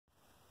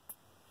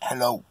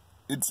Hello,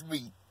 it's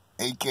me,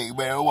 aka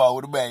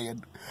Marijuana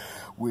Man,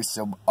 with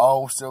some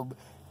awesome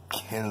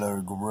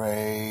killer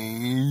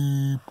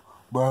grape,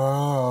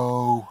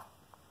 bro.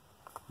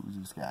 Who's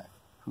this guy?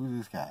 Who's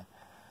this guy?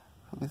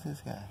 Who's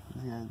this guy?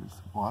 This guy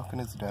just walking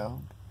his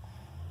dog.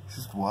 He's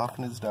just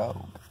walking his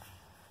dog.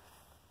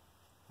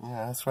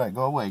 Yeah, that's right.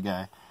 Go away,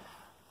 guy.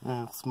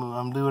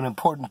 I'm doing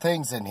important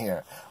things in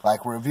here,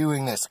 like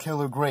reviewing this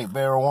killer grape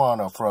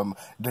marijuana from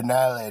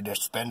Denali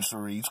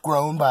Dispensaries,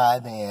 grown by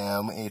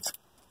them. It's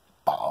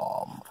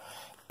bomb.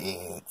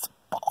 It's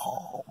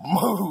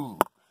bomb.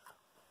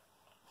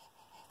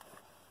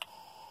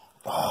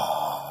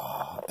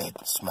 Oh,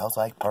 it smells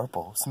like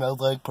purple.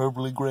 Smells like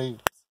purpley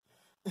grapes.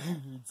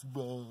 It's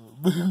bomb.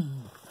 I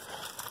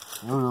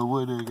don't know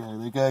what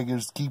that guy can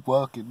just keep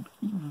walking.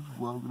 He's just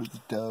walking his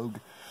dog.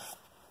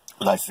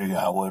 Let's see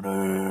how it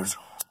is.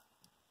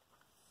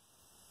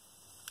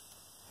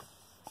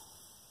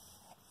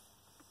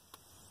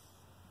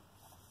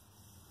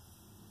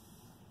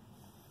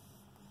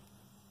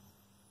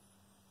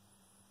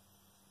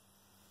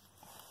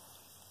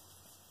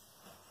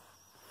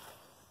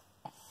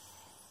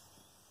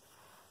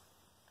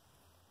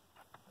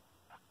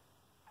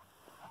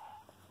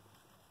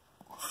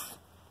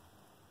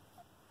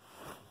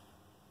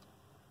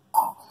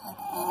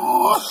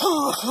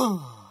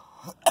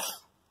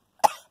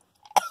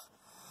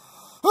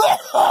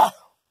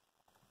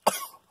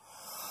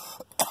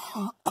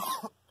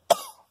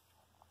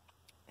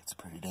 It's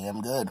pretty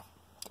damn good.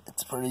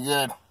 It's pretty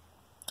good.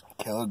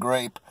 Killer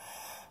grape.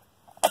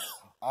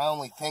 I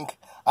only think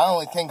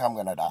I'm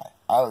gonna die.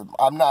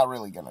 I'm not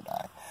really gonna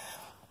die.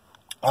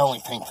 I only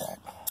think that.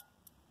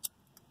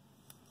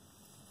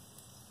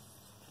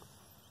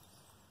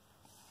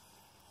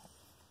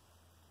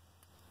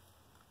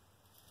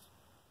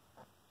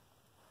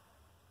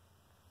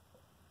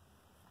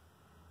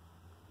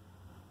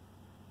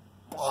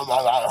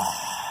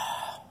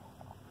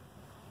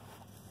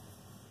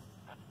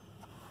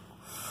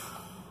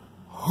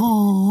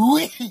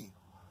 Hoo-wee.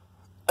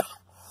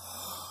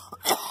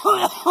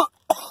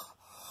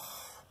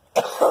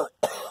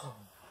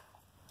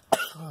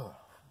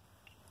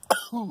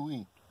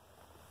 Hoo-wee.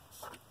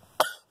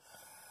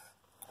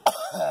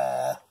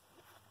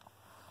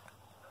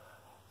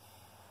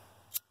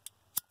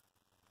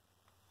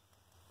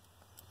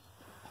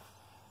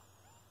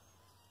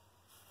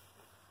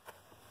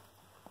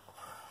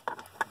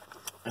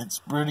 It's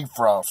pretty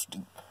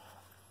frosty.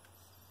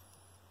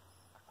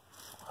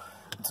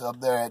 It's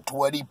up there at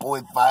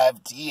 20.5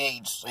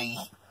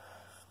 THC.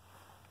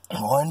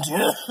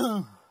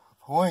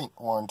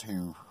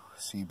 12.12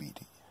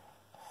 CBD.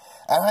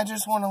 And I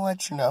just want to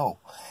let you know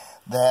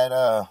that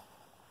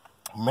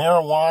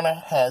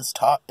marijuana has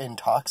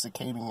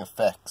intoxicating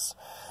effects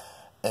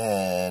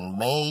and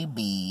may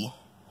be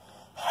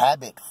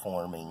habit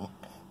forming,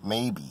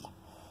 maybe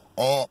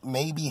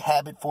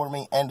habit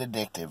forming and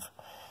addictive,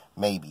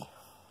 maybe.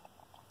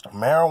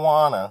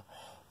 Marijuana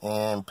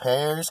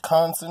impairs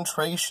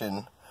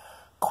concentration,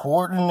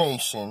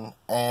 coordination,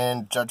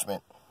 and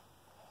judgment.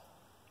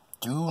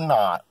 Do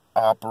not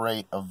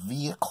operate a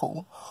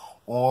vehicle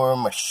or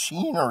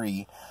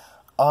machinery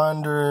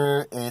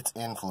under its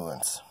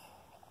influence.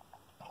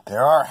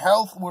 There are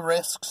health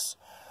risks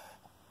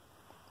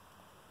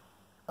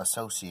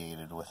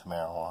associated with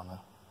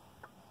marijuana.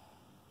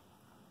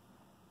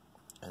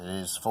 It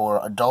is for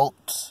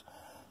adults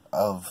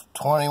of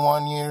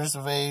 21 years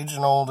of age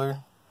and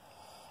older.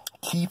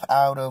 Keep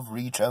out of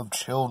reach of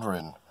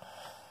children.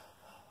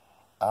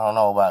 I don't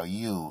know about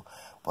you,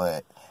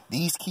 but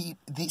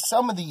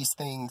some of these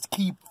things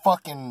keep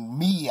fucking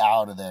me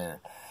out of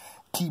there.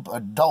 Keep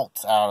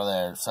adults out of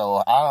there.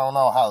 So I don't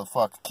know how the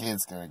fuck a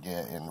kid's gonna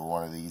get into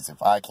one of these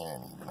if I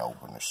can't even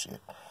open the shit.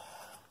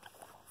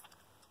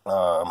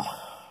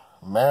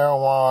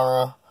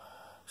 Marijuana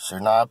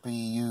should not be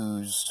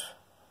used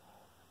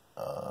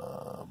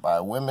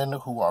by women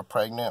who are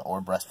pregnant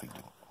or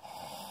breastfeeding.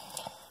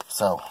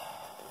 So,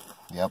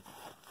 yep,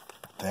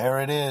 there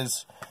it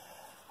is.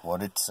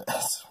 What it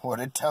says,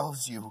 what it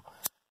tells you,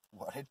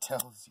 what it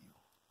tells you.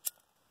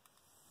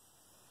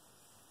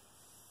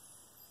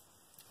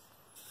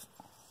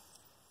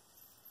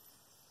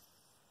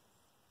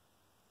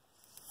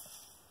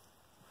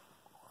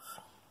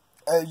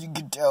 As you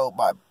can tell,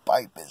 my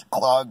pipe is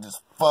clogged as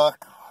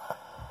fuck.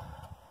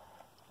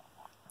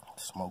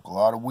 Smoke a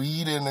lot of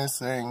weed in this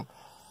thing.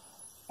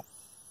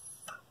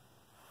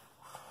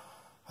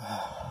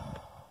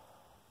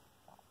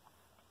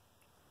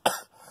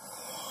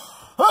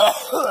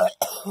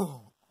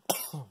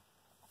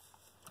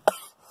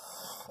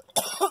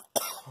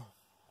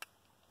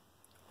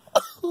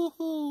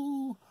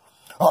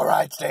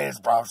 Alright, stay as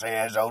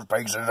process, those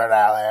pigs in the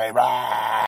alley.